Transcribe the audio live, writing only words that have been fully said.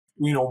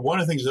one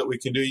of the things that we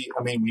can do,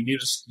 I mean,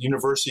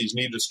 universities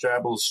need to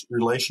establish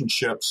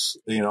relationships,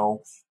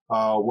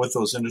 with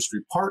those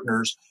industry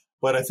partners.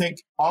 But I think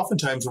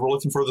oftentimes we're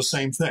looking for the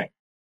same thing.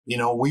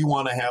 We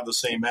want to have the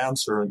same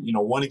answer. And,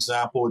 one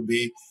example would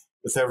be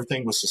with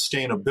everything with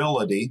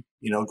sustainability,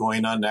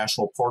 going on.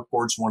 National Pork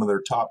Board's one of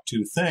their top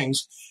two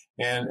things.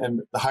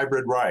 And the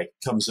hybrid rye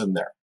comes in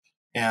there.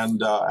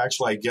 And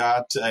actually, I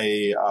got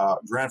a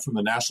grant from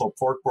the National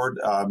Pork Board.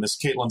 Miss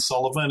Caitlin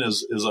Sullivan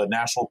is a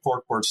National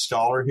Pork Board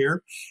scholar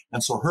here.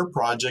 And so her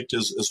project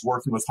is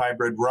working with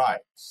hybrid rye.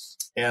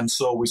 And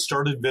so we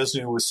started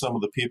visiting with some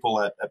of the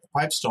people at the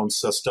Pipestone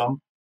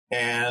system,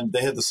 and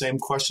they had the same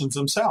questions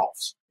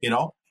themselves,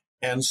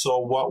 And so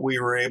what we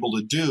were able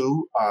to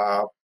do,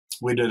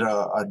 we did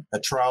a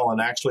trial,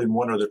 and actually in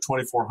one of the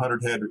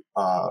 2,400 head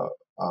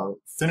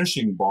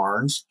finishing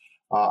barns,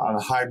 on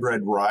a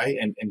hybrid rye.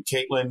 And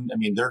Caitlin, I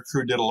mean, their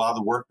crew did a lot of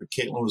the work, but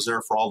Caitlin was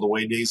there for all the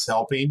weigh days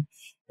helping.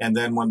 And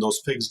then when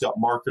those pigs got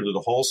marketed to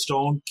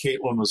Holstone,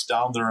 Caitlin was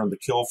down there on the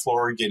kill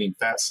floor getting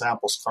fat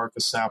samples,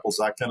 carcass samples,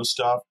 that kind of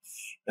stuff.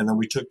 And then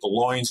we took the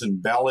loins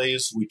and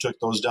bellies. We took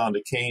those down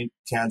to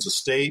Kansas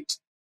State.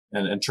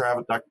 And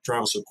Dr.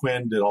 Travis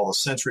O'Quinn did all the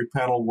sensory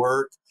panel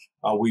work.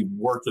 We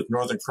worked with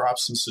Northern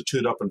Crops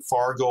Institute up in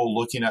Fargo,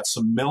 looking at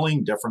some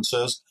milling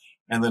differences.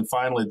 And then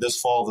finally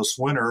this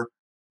winter,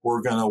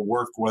 we're going to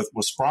work with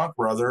Spronk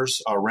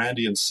Brothers,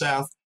 Randy and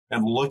Seth,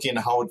 and looking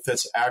at how it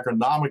fits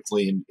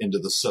agronomically into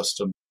the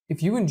system.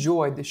 If you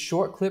enjoyed this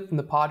short clip from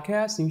the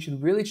podcast, then you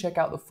should really check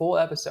out the full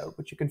episode,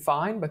 which you can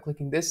find by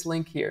clicking this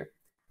link here.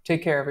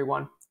 Take care,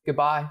 everyone.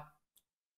 Goodbye.